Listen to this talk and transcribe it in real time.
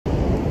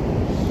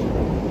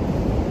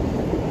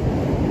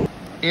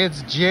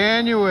It's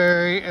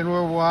January and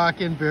we're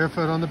walking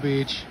barefoot on the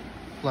beach.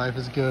 Life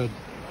is good.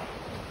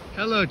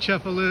 Hello,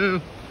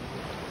 Cefalu.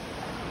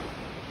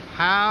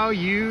 How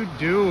you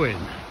doing?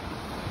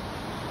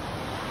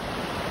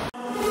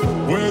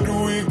 Where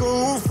do we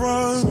go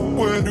from?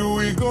 Where do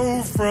we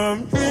go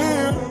from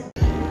here?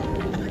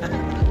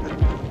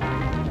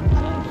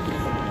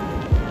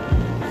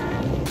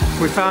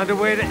 We found a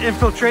way to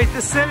infiltrate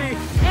the city.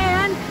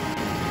 And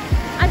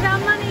I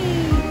found money.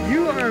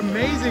 You are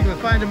amazing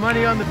with finding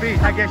money on the beach.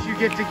 I guess you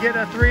get to get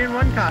a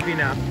 3-in-1 coffee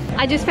now.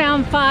 I just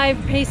found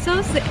 5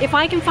 pesos. If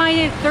I can find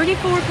it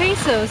 34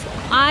 pesos,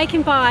 I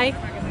can buy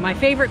my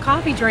favorite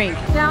coffee drink.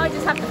 Now I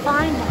just have to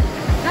find one.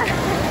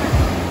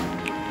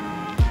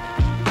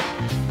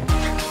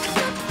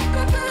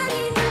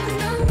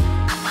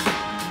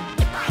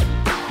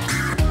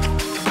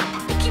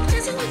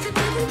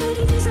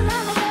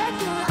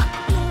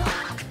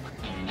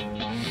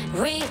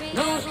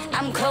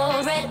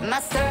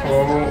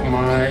 Oh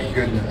my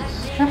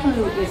goodness.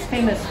 Cefalu is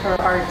famous for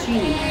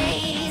arancini.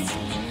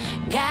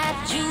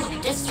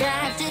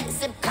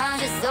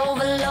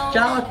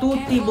 Ciao a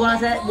tutti,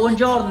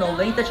 buongiorno,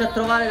 veniteci a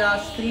trovare la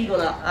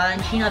strigola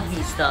arancina a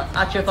vista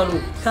a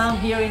Cefalu. Come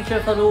here in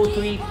Cefalu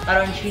to eat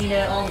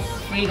arancine on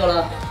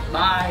strigola.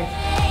 Bye.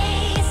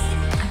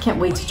 I can't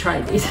wait to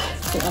try these.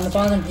 Okay, on the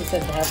bottom he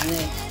says it has an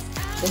egg.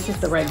 This is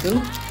the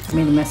ragu. I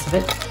made a mess of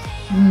it.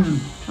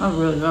 Oh,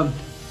 really good.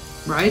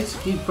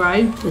 Rice, deep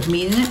fried with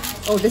meat in it.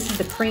 Oh, this is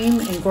the cream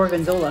and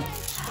gorgonzola.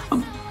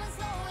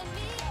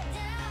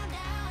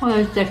 Oh,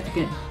 that's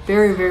decadent.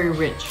 Very, very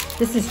rich.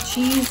 This is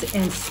cheese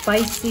and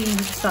spicy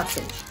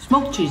sausage.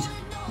 Smoked cheese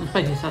and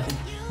spicy sausage.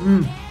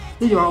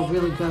 These are all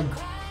really good.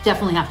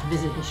 Definitely have to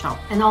visit the shop.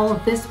 And all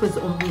of this was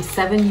only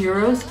 7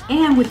 euros.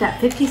 And with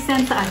that 50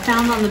 cents that I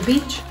found on the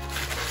beach,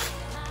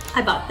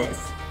 I bought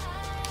this.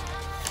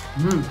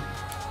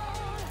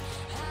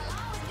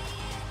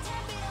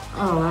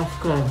 Oh, that's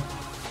good.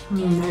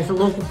 There's a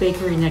local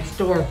bakery next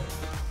door.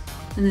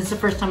 And this is the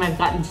first time I've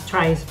gotten to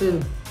try his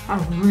food.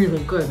 Oh,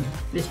 really good.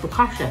 It's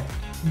focaccia.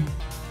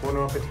 Bon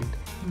appetit.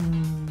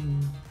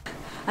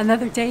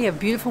 Another day of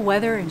beautiful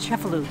weather in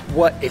Cefalu.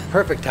 What a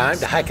perfect time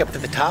to hike up to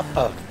the top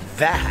of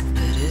that.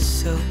 It is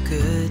so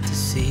good to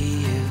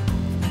see you.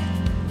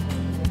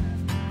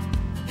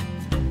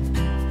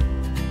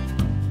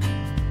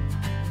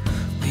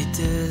 We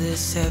do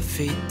this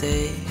every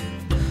day,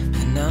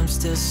 and I'm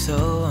still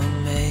so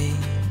amazed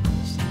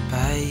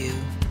by you.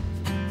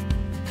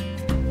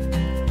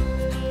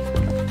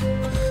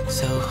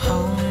 So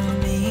hold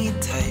me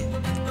tight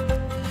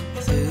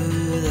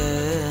through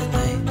the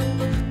night.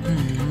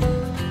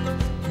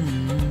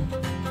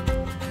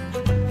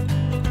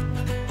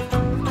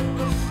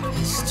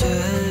 It's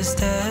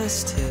just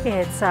us two.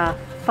 It's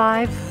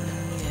 5.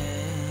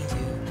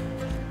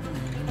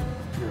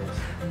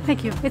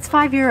 Thank you. It's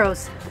 5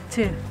 euros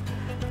to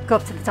go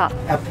up to the top.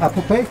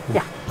 Apple Pay?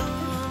 Yeah.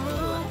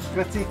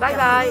 Grazie. Bye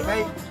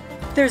bye.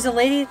 There's a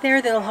lady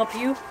there that'll help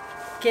you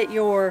get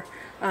your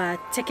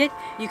ticket.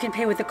 You can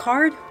pay with a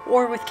card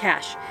or with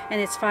cash,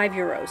 and it's 5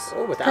 euros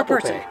per Apple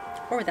person. Pay.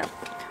 Or without,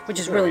 which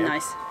is really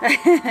nice.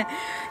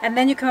 And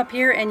then you come up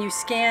here and you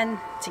scan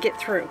to get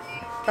through.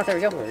 Oh, there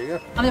we go. There you go.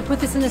 I'm gonna put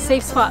this in a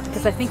safe spot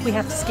because I think we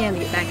have to scan to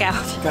get back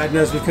out. God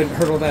knows we couldn't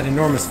hurdle that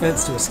enormous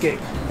fence to escape.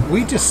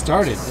 We just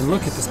started, and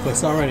look at this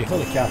place already.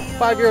 Holy cow.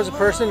 5 euros a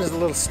person is a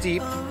little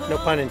steep, no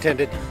pun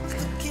intended.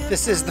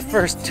 This is the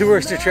first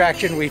tourist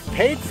attraction we've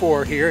paid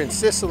for here in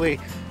Sicily.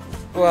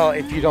 Well,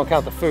 if you don't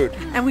count the food.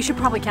 And we should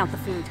probably count the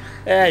food.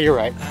 Yeah, you're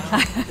right.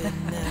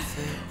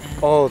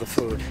 Oh, the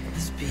food.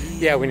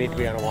 Yeah, we need to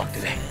be on a walk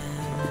today.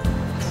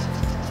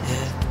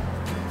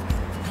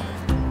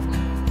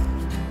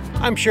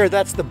 I'm sure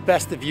that's the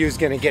best the view's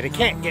gonna get. It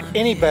can't get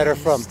any better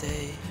from...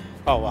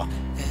 Oh, well,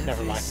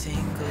 never mind.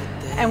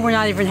 And we're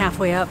not even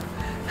halfway up.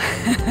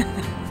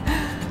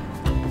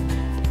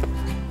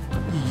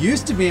 You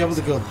used to be able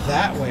to go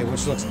that way,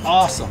 which looks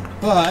awesome,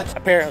 but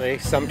apparently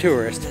some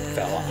tourist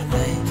fell off.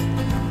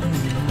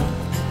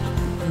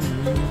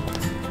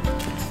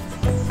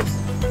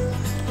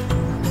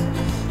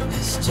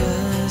 It's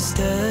just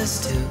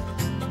us two,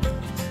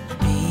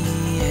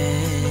 me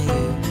and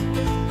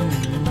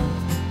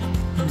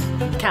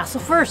you.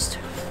 Castle first.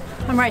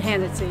 I'm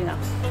right-handed, so you know.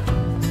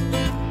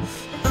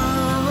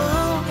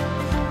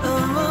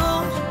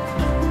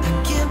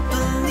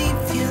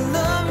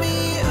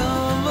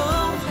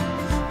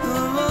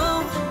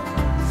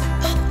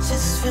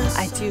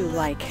 I do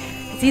like,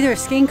 it's either a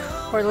skink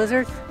or a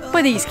lizard,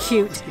 but he's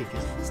cute.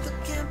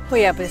 Well,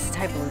 yeah, but it's a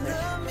type of lizard.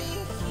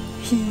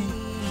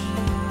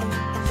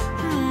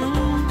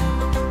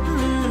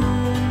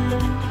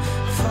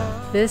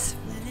 This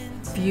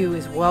view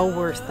is well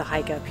worth the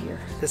hike up here.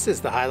 This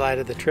is the highlight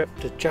of the trip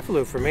to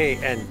Cefalu for me,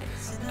 and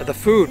the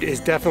food is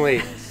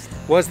definitely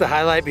was the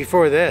highlight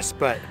before this,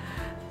 but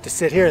to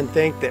sit here and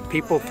think that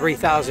people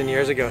 3,000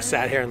 years ago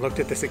sat here and looked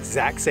at this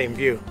exact same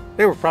view.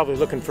 They were probably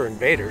looking for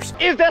invaders.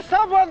 Is there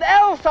someone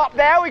else up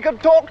there we can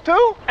talk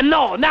to?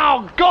 No,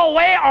 now go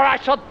away or I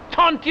shall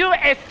taunt you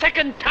a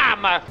second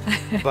time.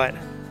 But,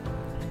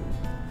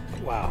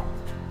 wow.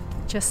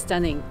 just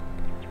stunning.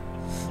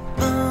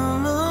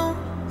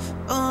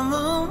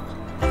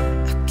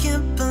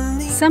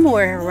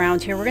 Somewhere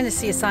around here, we're going to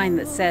see a sign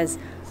that says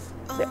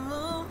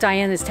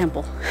Diana's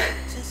Temple.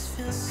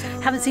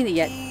 Haven't seen it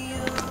yet.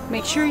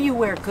 Make sure you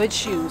wear good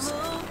shoes.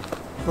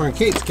 Or in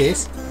Kate's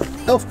case,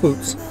 elf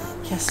boots.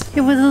 Yes,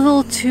 it was a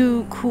little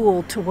too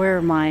cool to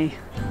wear my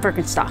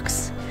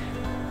Birkenstocks,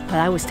 but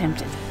I was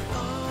tempted.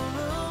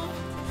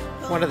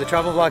 One of the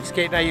travel vlogs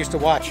Kate and I used to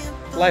watch,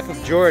 Life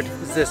of Jord,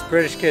 is this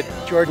British kid,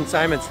 Jordan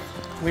Simons.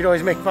 We'd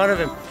always make fun of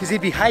him because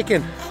he'd be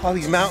hiking all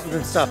these mountains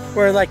and stuff,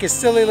 wearing like his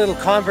silly little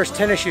Converse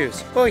tennis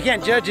shoes. Well, we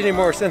can't judge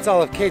anymore since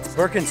all of Kate's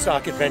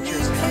Birkenstock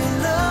adventures.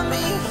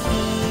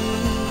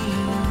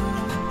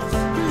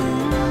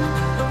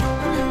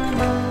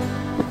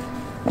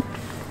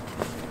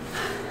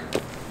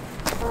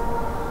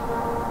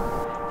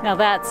 Now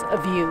that's a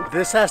view.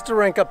 This has to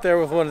rank up there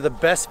with one of the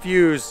best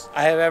views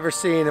I have ever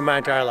seen in my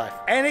entire life.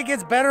 And it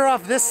gets better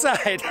off this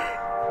side.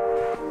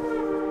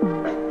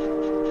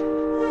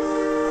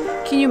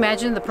 Can you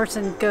imagine the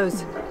person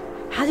goes,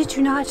 how did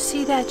you not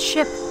see that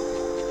ship?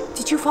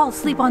 Did you fall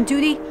asleep on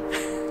duty?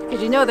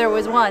 Because you know there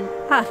was one.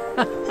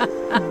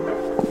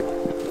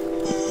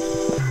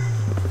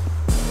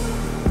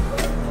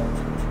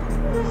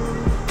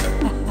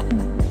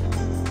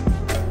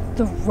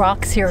 The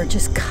rocks here are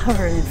just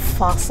covered in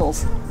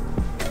fossils.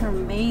 They're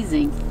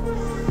amazing.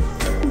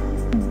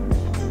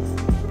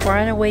 We're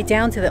on our way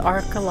down to the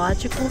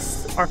archaeological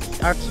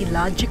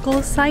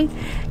site,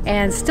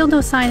 and still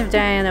no sign of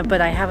Diana, but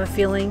I have a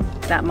feeling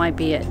that might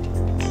be it.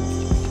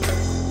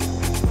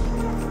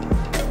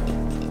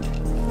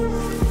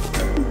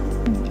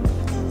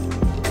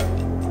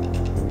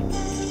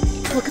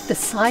 Look at the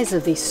size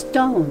of these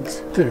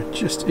stones. They're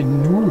just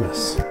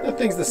enormous. That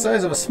thing's the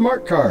size of a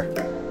smart car.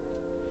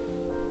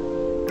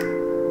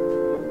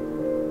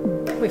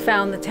 We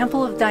found the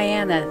Temple of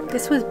Diana.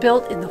 This was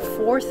built in the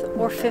 4th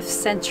or 5th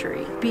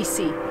century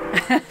BC.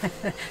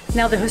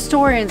 Now the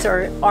historians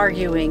are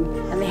arguing,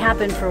 and they have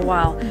been for a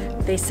while,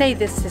 they say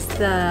this is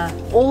the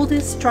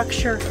oldest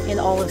structure in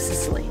all of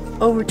Sicily.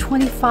 Over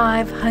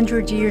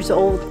 2,500 years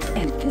old,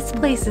 and this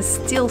place is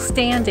still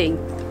standing.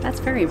 That's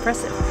very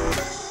impressive.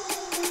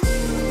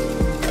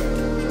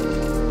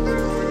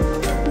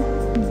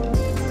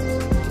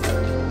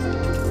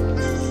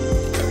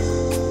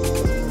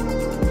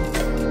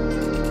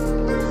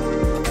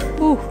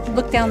 Ooh,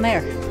 look down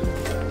there.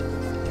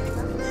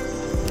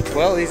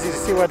 Well, easy to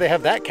see why they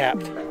have that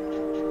capped.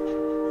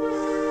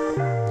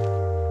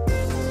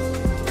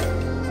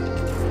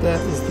 That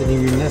is the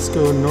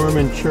UNESCO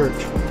Norman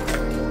Church.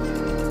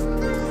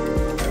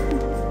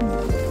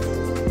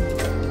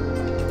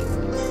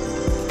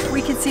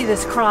 We can see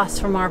this cross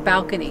from our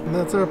balcony. And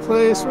that's our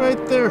place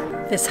right there.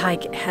 This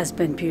hike has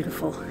been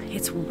beautiful.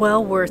 It's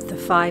well worth the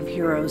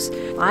 €5.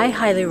 I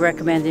highly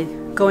recommend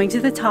it. Going to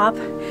the top,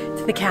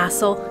 to the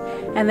castle,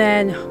 and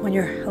then when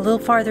you're a little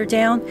farther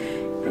down,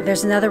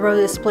 there's another road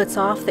that splits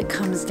off that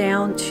comes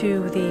down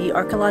to the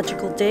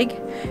archaeological dig,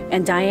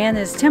 and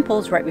Diana's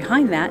temple's right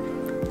behind that.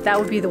 That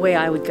would be the way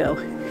I would go.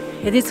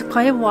 It is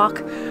quite a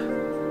walk,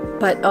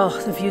 but oh,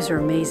 the views are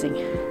amazing.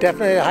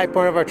 Definitely the high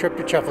point of our trip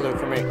to Cefalu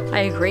for me. I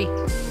agree.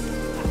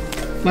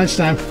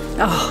 Lunchtime.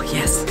 Oh,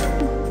 yes.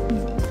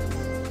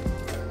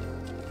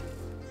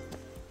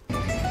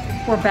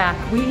 We're back.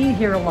 We eat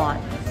here a lot.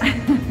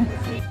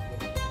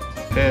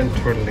 And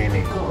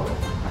tortellini.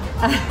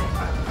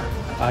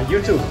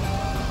 YouTube.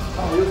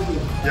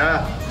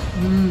 Yeah.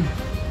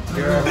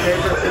 You're our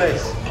favorite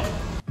place.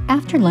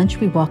 After lunch,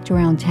 we walked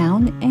around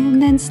town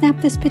and then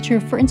snapped this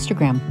picture for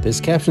Instagram. This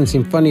caption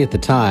seemed funny at the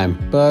time,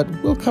 but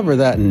we'll cover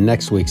that in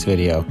next week's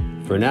video.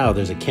 For now,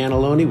 there's a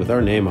cannelloni with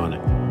our name on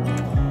it.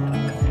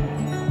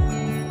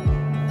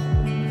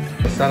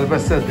 Salva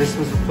said this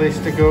was the place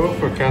to go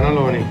for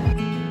cannelloni.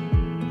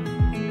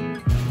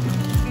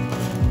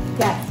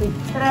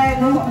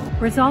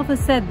 Rosalva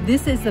said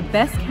this is the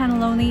best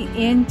cannelloni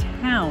in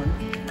town.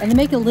 And they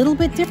make it a little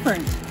bit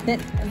different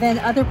than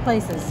other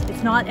places.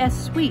 It's not as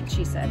sweet,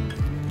 she said.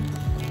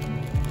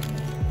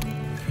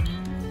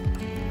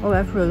 Oh,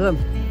 that's really good.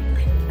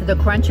 The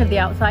crunch of the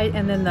outside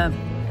and then the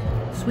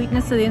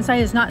sweetness of the inside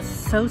is not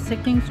so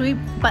sickening sweet,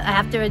 but I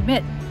have to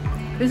admit,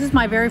 this is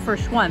my very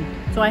first one,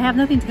 so I have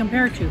nothing to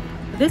compare it to.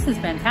 This is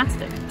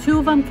fantastic. 2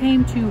 of them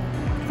came to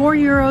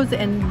 €4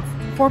 and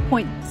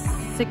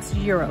 4.6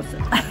 euros.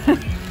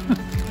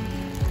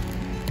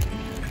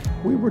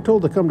 We were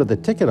told to come to the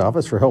ticket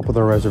office for help with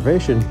our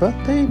reservation, but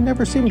they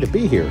never seem to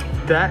be here.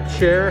 That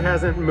chair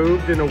hasn't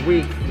moved in a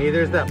week.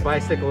 Neither is that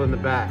bicycle in the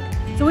back.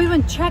 So we've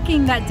been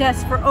checking that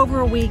desk for over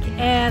a week,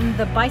 and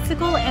the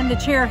bicycle and the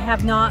chair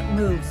have not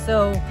moved.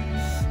 So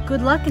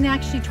good luck in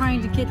actually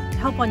trying to get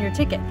help on your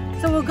ticket.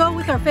 So we'll go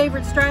with our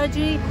favorite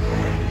strategy,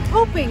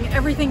 hoping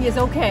everything is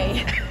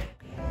okay.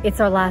 It's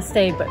our last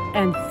day,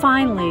 and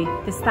finally,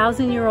 this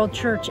 1,000-year-old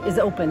church is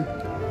open.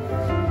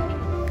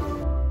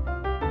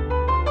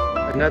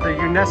 Another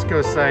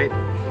UNESCO site.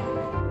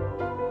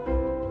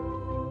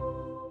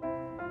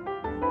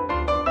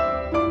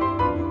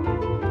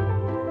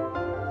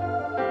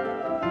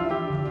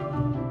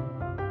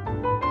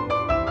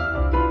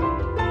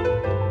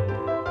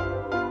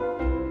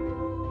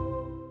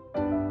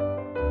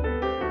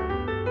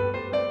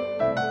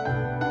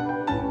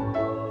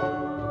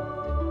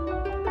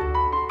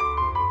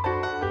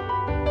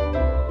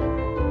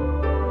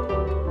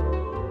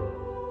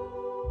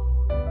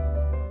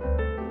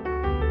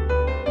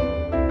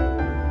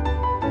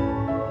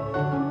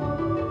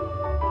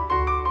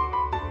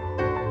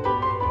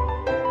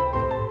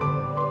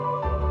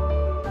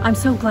 I'm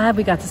so glad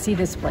we got to see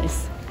this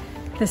place.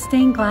 The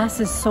stained glass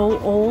is so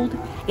old,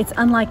 it's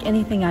unlike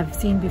anything I've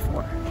seen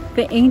before.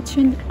 The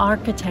ancient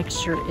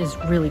architecture is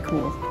really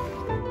cool.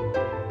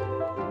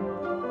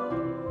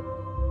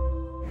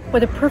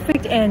 What a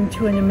perfect end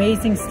to an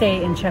amazing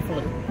stay in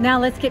Cefalu. Now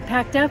let's get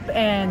packed up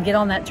and get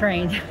on that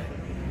train.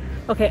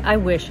 Okay, I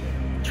wish.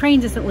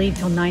 Train doesn't leave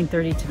till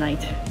 9:30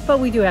 tonight,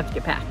 but we do have to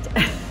get packed.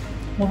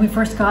 When we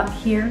first got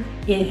here,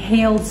 it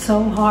hailed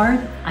so hard,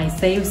 I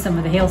saved some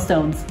of the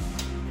hailstones.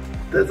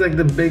 That's like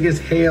the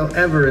biggest hail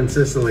ever in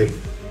Sicily.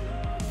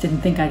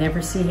 Didn't think I'd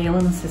ever see hail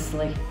in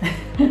Sicily.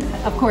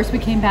 Of course, we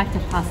came back to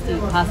Pasta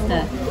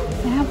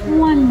to have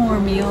one more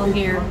meal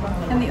here,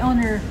 and the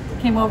owner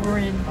came over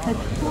and said,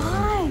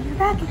 "Why? You're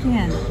back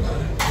again."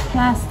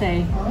 Last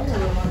day.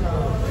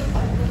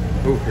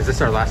 Ooh, is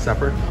this our last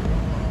supper?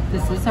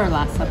 This is our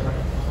last supper.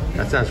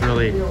 That sounds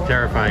really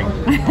terrifying.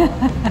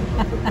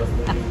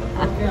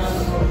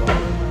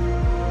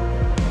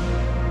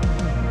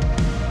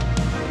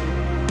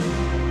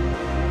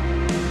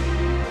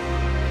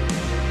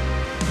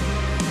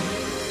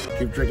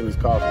 Keep drinking this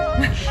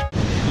coffee.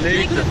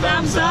 Leave the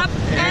thumbs up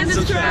and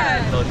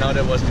subscribe. Oh, no,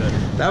 that was good.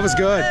 That was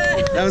good.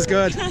 That was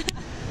good.